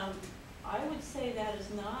I would say that is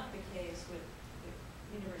not the case with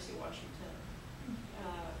the University of Washington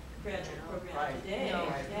graduate program today.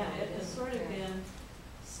 Yeah, it has sort of been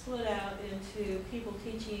split out into people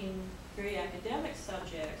teaching very academic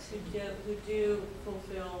subjects who do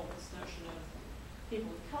fulfill this notion of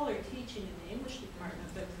people of color teaching in the English department,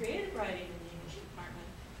 but creative writing in the English department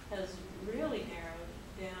has really narrowed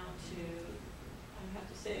down to, I have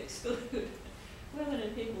to say, exclude women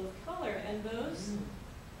and people of color. And those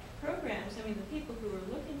programs, I mean, the people who are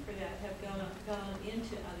looking for that have gone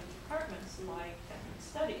into other departments like ethnic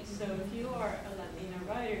studies. So if you are a Latina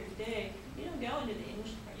writer today, you don't go into the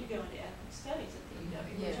English department, you go into ethnic studies at the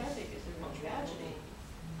UW, which I think is a real tragedy.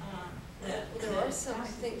 There are some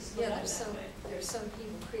things, split up there's that way. some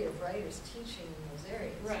people, creative writers, teaching in those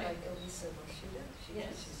areas, Right. like Elisa Borshuda. She Yes.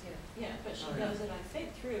 teaches, Yeah, but she does it, I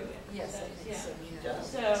think, through ethnic Yes, I studies, think yeah.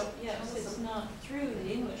 so, yeah. So, yes, it's not through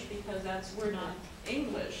the English because we're not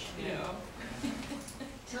English, you know.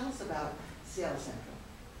 Tell us about Seattle Central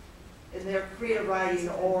and their creative writing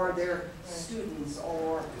or their students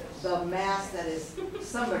or the mass that is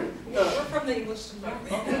somebody. We're from the English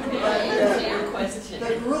department.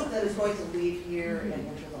 The group that is going to leave here and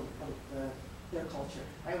enter their culture.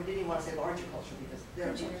 I didn't even want to say larger culture because their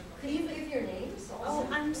culture. Could you give your names Oh, also?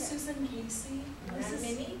 I'm Susan Casey. This is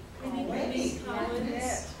Minnie? Minnie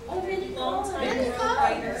Collins. Oh, Minnie Longtime Collins. Minnie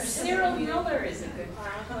writer. Cyril Miller is a good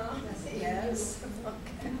Yes.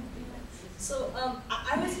 So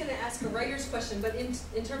I was going to ask a writer's question, but in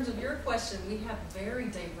terms of your question, we have very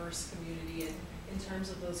diverse community in terms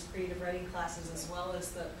of those creative writing classes as well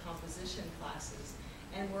as the composition classes.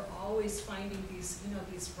 And we're always finding these,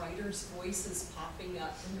 these writers' voices popping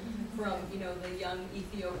up from, the young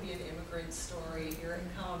Ethiopian immigrant story. Here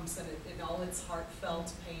it comes, and in all its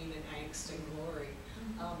heartfelt pain and angst and glory.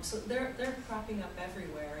 So they're cropping up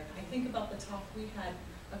everywhere. And I think about the talk we had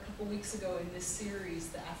a couple weeks ago in this series,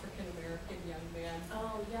 the African-American young man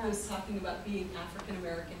who was talking about being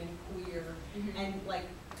African-American and queer, and like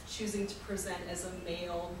choosing to present as a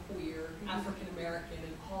male queer African-American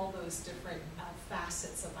and all those different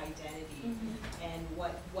facets of identity, and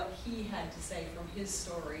what he had to say from his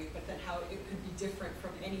story, but then how it could be different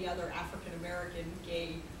from any other African-American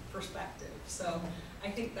gay perspective. So I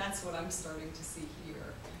think that's what I'm starting to see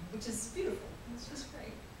here, which is beautiful. It's just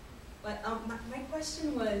great. But my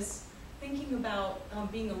question was, thinking about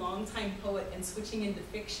being a longtime poet and switching into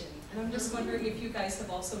fiction. And I'm just wondering if you guys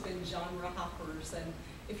have also been genre hoppers and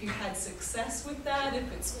if you've had success with that, if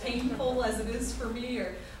it's painful as it is for me,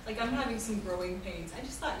 or like I'm having some growing pains. I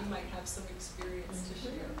just thought you might have some experience to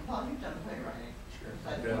share. Paul, you've done playwriting. Sure.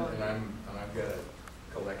 I've got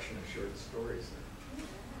a collection of short stories.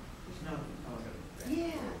 No.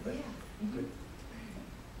 Yeah, But- yeah. But,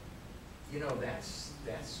 you know, that's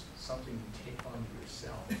something you take on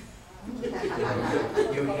yourself. You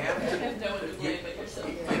have to. No one to blame but yourself.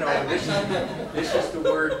 You know, this is the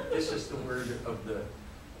word. This is the word of the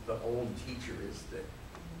old teacher, is that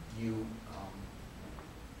you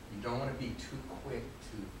don't want to be too quick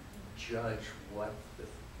to judge what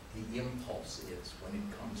the impulse is when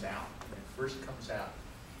it comes out. When it first comes out,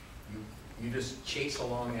 you just chase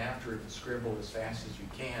along after it and scribble as fast as you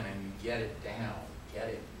can, and you get it down, get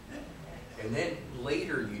it. And then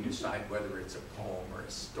later you decide whether it's a poem or a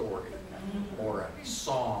story or a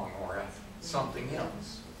song or something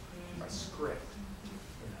else, a script.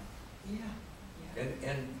 You know.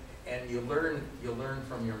 Yeah. And you learn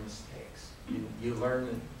from your mistakes. You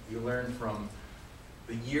learn from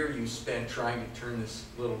the year you spent trying to turn this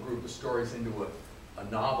little group of stories into a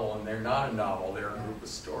novel, and they're not a novel, they're a group of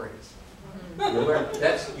stories.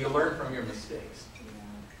 You learn from your mistakes.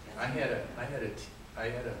 I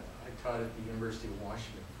taught at the University of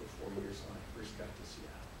Washington for 4 years when I first got to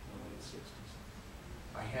Seattle in the late '60s.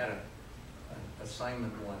 I had an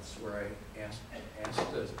assignment once where I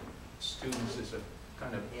asked the students as a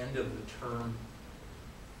kind of end of the term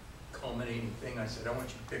culminating thing. I said, I want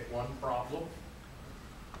you to pick one problem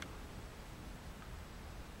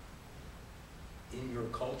in your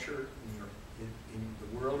culture, in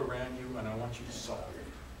the world around you, and I want you to solve it.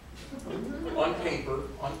 On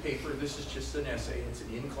paper, this is just an essay. It's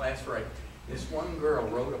an in-class write. This one girl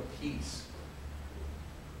wrote a piece,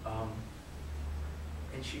 and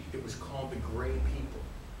it was called The Gray People.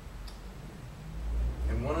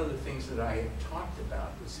 And one of the things that I had talked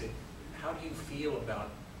about was that, how do you feel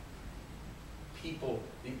about people,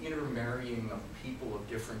 the intermarrying of people of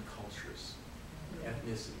different cultures,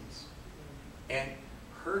 ethnicities? And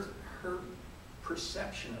her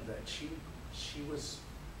perception of that, she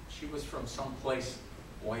was from some place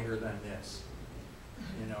whiter than this,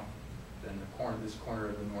 you know, than this corner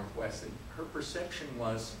of the Northwest. And her perception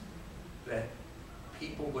was that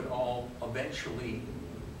people would all eventually,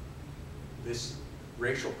 this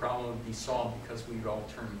racial problem would be solved because we'd all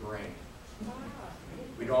turn gray.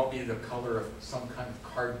 We'd all be the color of some kind of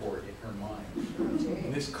cardboard in her mind.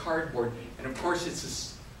 And this cardboard, and of course it's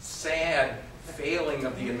a sad failing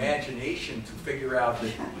of the imagination to figure out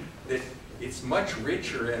that it's much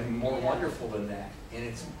richer and more wonderful than that, and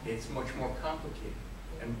it's much more complicated.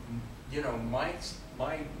 And you know, my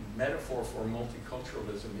metaphor for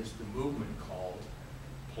multiculturalism is the movement called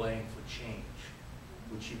Playing for Change,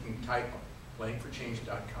 which you can type on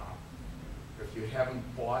playingforchange.com. If you haven't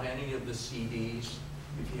bought any of the CDs,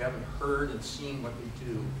 if you haven't heard and seen what they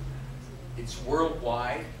do, it's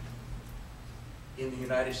worldwide. In the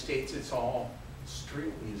United States, it's all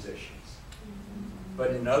street musicians.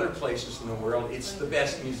 But in other places in the world, it's the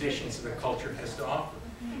best musicians that the culture has to offer.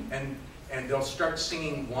 And they'll start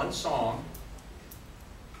singing one song,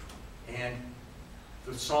 and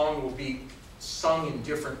the song will be sung in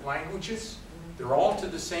different languages. They're all to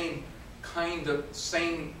the same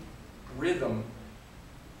rhythm,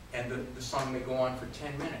 and the song may go on for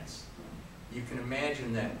 10 minutes. You can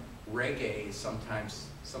imagine that reggae is sometimes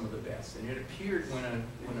some of the best. And it appeared when a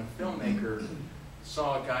filmmaker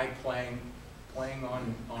saw a guy playing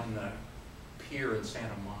on the pier in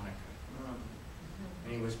Santa Monica.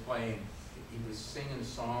 And he was singing a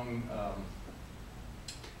song,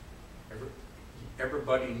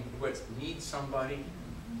 everybody needs somebody.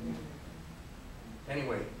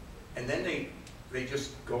 Anyway, and then they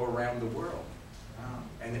just go around the world.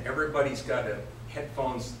 And everybody's got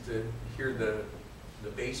headphones to hear the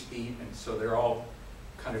bass beat, and so they're all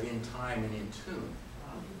kind of in time and in tune.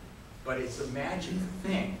 But it's a magic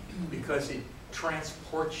thing because it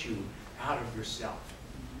transports you out of yourself.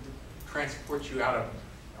 Transports you out of,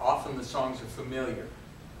 often the songs are familiar,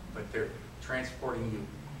 but they're transporting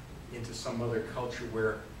you into some other culture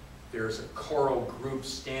where there's a choral group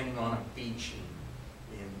standing on a beach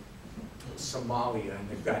in Somalia,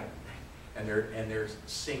 and they're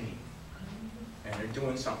singing. And they're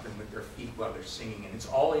doing something with their feet while they're singing, and it's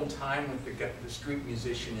all in time with the street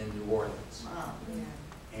musician in New Orleans.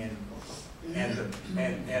 And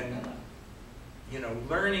you know,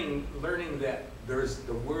 learning that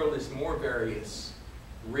the world is more various,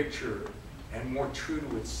 richer, and more true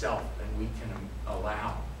to itself than we can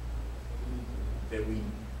allow. That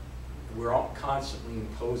we're all constantly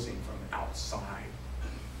imposing from outside,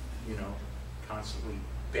 you know, constantly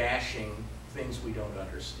bashing things we don't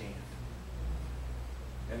understand.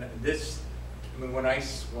 And this, I mean, when I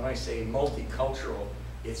say multicultural,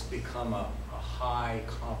 it's become a high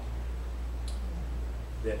compliment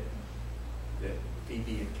that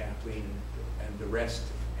Phoebe and Kathleen and the rest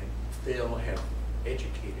and Phil have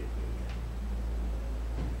educated me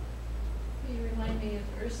in. You remind me of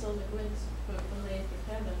Ursula Le Guin's book, The Lathe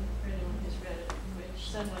of Heaven, for anyone who's read it, in which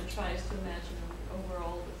someone tries to imagine a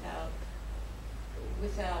world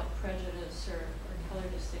without prejudice or color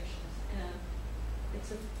distinctions. And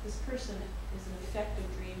this person is an effective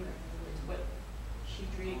dreamer. It's what she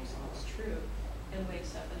dreams is true, and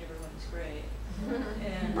wakes up and everyone's great.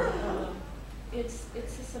 And it's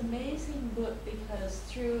this amazing book because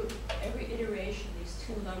through every iteration, these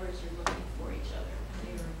two lovers are looking for each other, and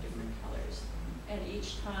they are of different colors. And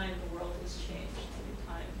each time the world has changed. Every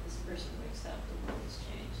time this person wakes up, the world has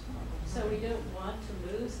changed. So we don't want to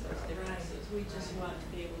lose those differences. We just want to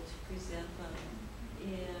be able to present them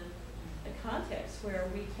in a context where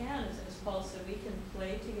we can, as Paul said, we can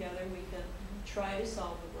play together, we can try to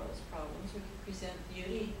solve the world's problems, we can present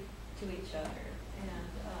beauty to each other,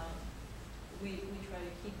 and we try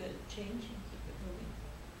to keep it changing, keep it moving.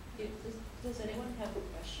 Does anyone have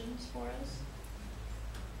questions for us?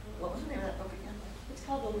 What was the name of that book again? It's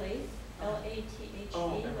called The Lathe, L-A-T-H-E, The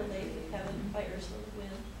Lathe of Heaven by Ursula Le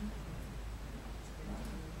Guin.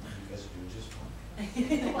 You guys do just fine.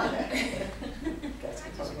 That's I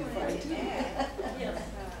just probably wanted fine to too. add, Yes.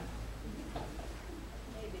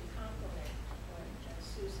 maybe compliment what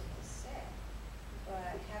Susan has said,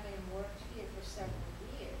 but having worked here for several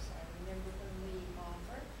years, I remember when we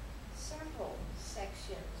offered several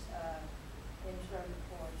sections of intro to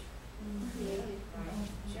poetry, creative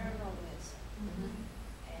writing, journalism,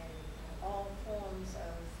 and all forms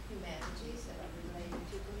of humanities that are related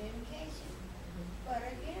to communication. But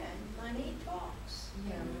again, money talks.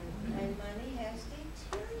 And money has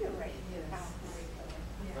deteriorated our curriculum.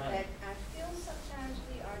 That I feel sometimes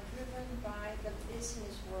we are driven by the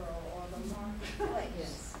business world or the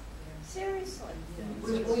marketplace. Seriously.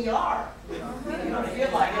 We are. You don't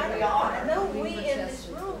feel like it, we are. I know we in this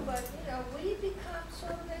room, but you know, we become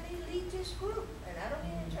sort of an elitist group. And I don't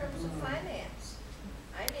mean in terms of finance.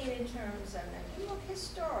 I mean in terms of, if you look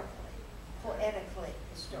historically, poetically,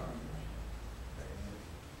 historically.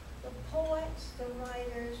 The poets, the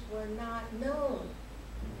writers were not known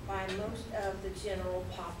by most of the general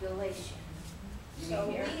population. So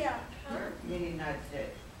we are, In the United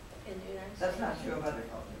States. in the United States. That's not true of other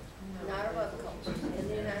cultures. Not of other cultures, in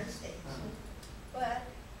the United States. But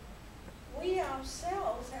we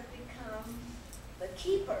ourselves have become the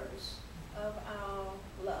keepers of our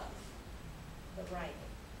love, the writing.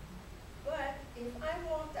 But if I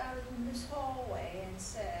walked out of this hallway and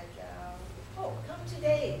said, oh, come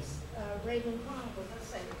today's Raven Chronicles, I'd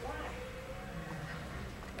say, why?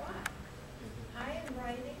 Why? I am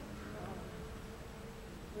writing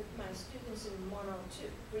with my students in 102,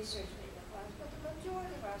 research making class, but the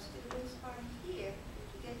majority of our students are here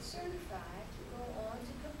to get certified to go on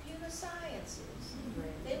to computer sciences.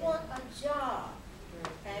 They want a job.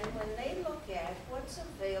 And when they look at what's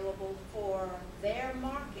available for their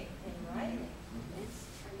market in writing, it's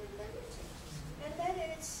unlimited. And that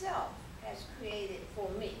in itself has created for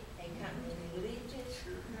me a kind of religious,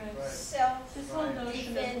 This whole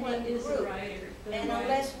notion of what self-defending is a group. writer. And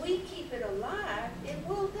unless we keep it alive, it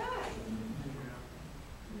will die.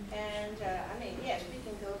 And I mean, yes, we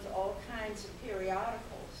can go to all kinds of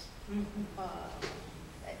periodicals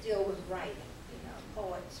that deal with writing, you know,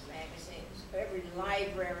 poets, magazines. Every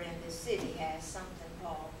library in this city has something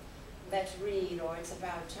called Let's Read or It's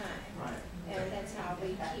About Time. Right. And that's how we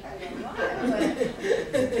keep it alive.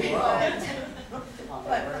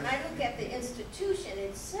 But when I look at the institution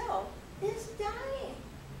itself, it's dying.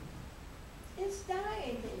 It's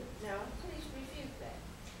dying. Now, please refute that.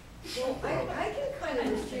 Well, I can kind of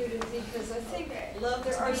refute it because I think Love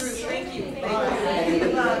there are so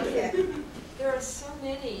there are so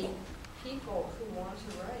many people who want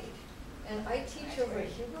to write. And I teach over at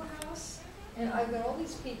Hugo House, and I've got all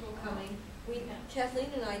these people coming.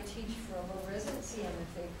 Kathleen and I teach for a little residency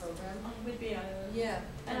MFA program. On Whidbey Island. Yeah.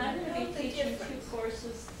 And I'm going to be Know the teaching 2 difference.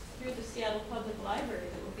 courses through the Seattle Public Library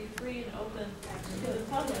that will be free and open to the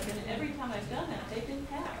public. And every time I've done that, they've been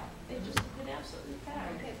packed. They've just been absolutely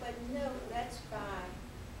packed. Okay, but no, that's by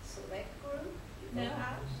select group, No.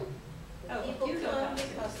 house. Oh, People Hugo come House.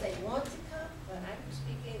 because they want to come, but I'm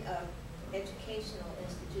speaking of educational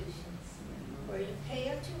institutions where you pay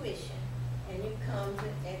a tuition and you come to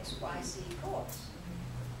XYZ course.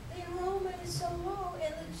 The enrollment is so low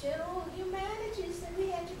in the general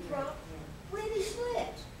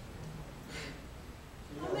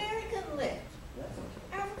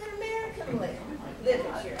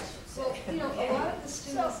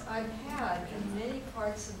I've had in many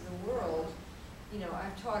parts of the world, you know,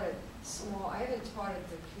 I've taught at I haven't taught at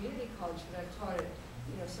the community college, but I've taught at,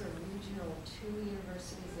 you know, sort of regional 2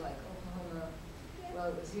 universities like Oklahoma, well,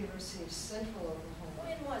 it was the University of Central Oklahoma.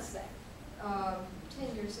 When was that?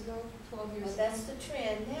 10 years ago, 12 years Well, ago. that's the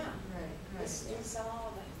trend now. Right. It's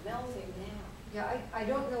all melting now. Yeah, I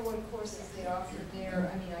don't know what courses they offered there.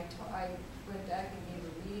 I mean, I went back and gave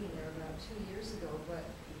a reading there about 2 years ago, but,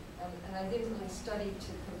 and I didn't really study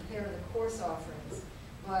to compare the course offerings.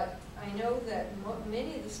 But I know that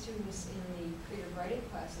many of the students in the creative writing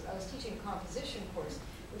classes, I was teaching a composition course,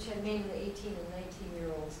 which had mainly 18 and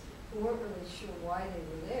 19-year-olds who weren't really sure why they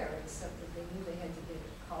were there, except that they knew they had to get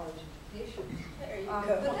a college education. There you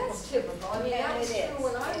go. But that's typical. I mean, that And was it true is.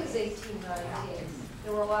 when I was 18, 19.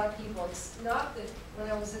 There were a lot of people, it's not that when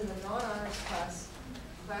I was in the non-honors classes,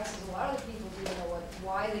 a lot of the people didn't know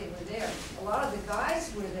why they were there. A lot of the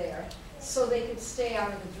guys were there so they could stay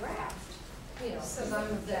out of the draft, you know, because I'm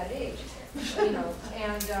of that age, you know.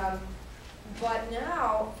 And, but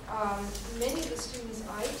now, many of the students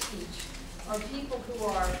I teach are people who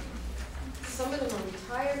are, some of them are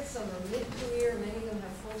retired, some are mid-career, many of them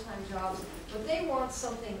have full-time jobs, but they want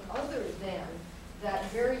something other than that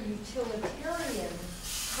very utilitarian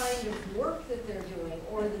kind of work that they're doing,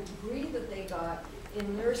 or the degree that they got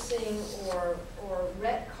in nursing or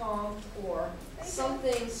ret comp or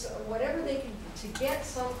something, so whatever they can to get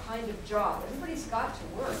some kind of job. Everybody's got to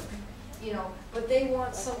work, you know, but they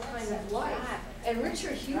want some kind of life. And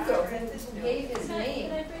Richard Hugo, who gave his name.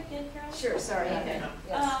 Can I break in, Carol? Sure, sorry. Okay.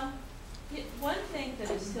 Yes. One thing that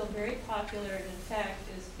is still very popular and in fact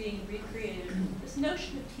is being recreated, this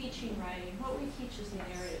notion of teaching writing. What we teach is the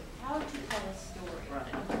narrative, how to tell a story,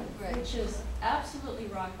 Right. which is absolutely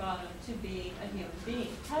rock bottom to be a human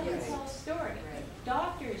being. How do you Yes. tell a story? Right.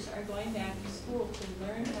 Doctors are going back to school to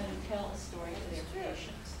learn how to tell a story to their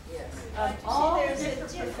patients. Yes. Of But you all see, there's a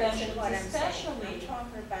different difference in professions, what I'm saying. especially. I'm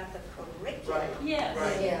talking about the curriculum. Yes,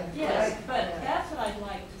 Right. Yeah. yes, Right. but Yeah. that's what I'd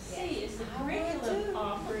like to see, is the I would curriculum too.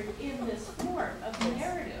 offered in this form of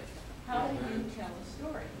narrative. How do you tell a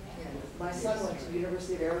story? My son went to the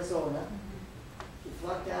University of Arizona. He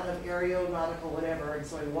flunked out of aeronautical, whatever, and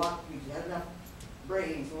so he had enough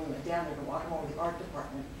brains when he went down there to walk home with the art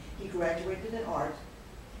department. He graduated in art,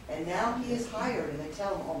 and now he is hired, and they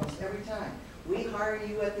tell him almost every time, we hire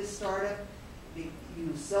you at this startup,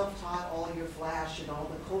 you self-taught all your Flash and all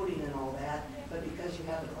the coding and all that, but because you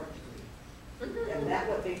have an art degree. And that's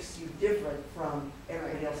what makes you different from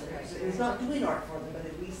everybody else. And he's not doing art for them, but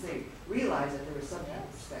at least they realize that there is some kind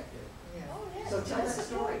of perspective. Yeah. Oh, yes. So tell let's the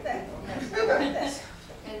story. support that. Okay. Let's support that.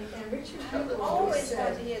 And Richard I Hugo always always want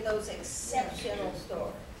said, to hear those exceptional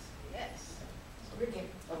stories. Yes. Okay.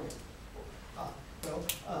 Well,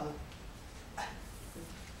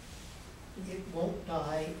 it won't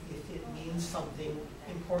die if it means something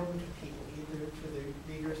important to people, either to the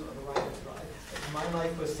readers or the writers. My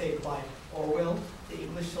life was saved by Orwell, the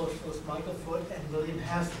English socialist Michael Foote, and William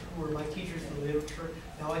Hazlitt, who were my teachers in literature.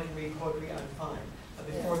 Now I can read poetry, I'm fine.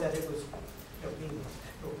 Before that, it was meaningless.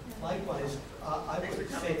 Likewise, I would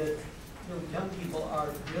say that young people are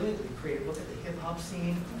really creative. Look at the hip hop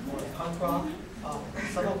scene or punk rock.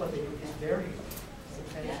 Some of what they do is very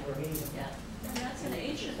substantial or meaningful. Yeah, and that's an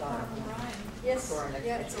ancient form of rhyme. yes,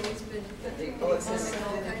 yeah, it's always been, Oh, it's all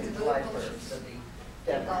kinds of July other 1st, cultures. so the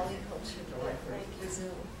Bengali culture, July 1st.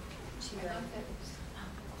 Brazil, Chile,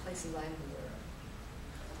 places I'm aware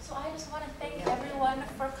So I just want to thank everyone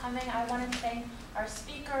for coming. I want to thank our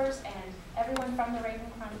speakers and everyone from the Raven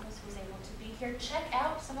Chronicles who's able to be here. Check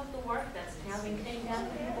out some of the work that's now been taken down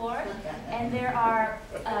from the board. And there are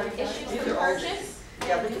issues These to are all- purchase.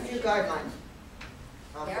 Yeah, there's a few guidelines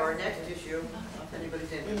for our next issue, if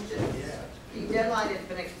anybody's interested. The deadline has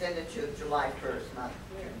been extended to July 1st, not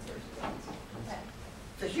June 1st. Okay.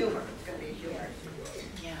 It's a humor, it's going to be a humor.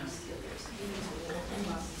 Yeah.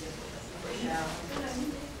 Thanks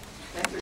for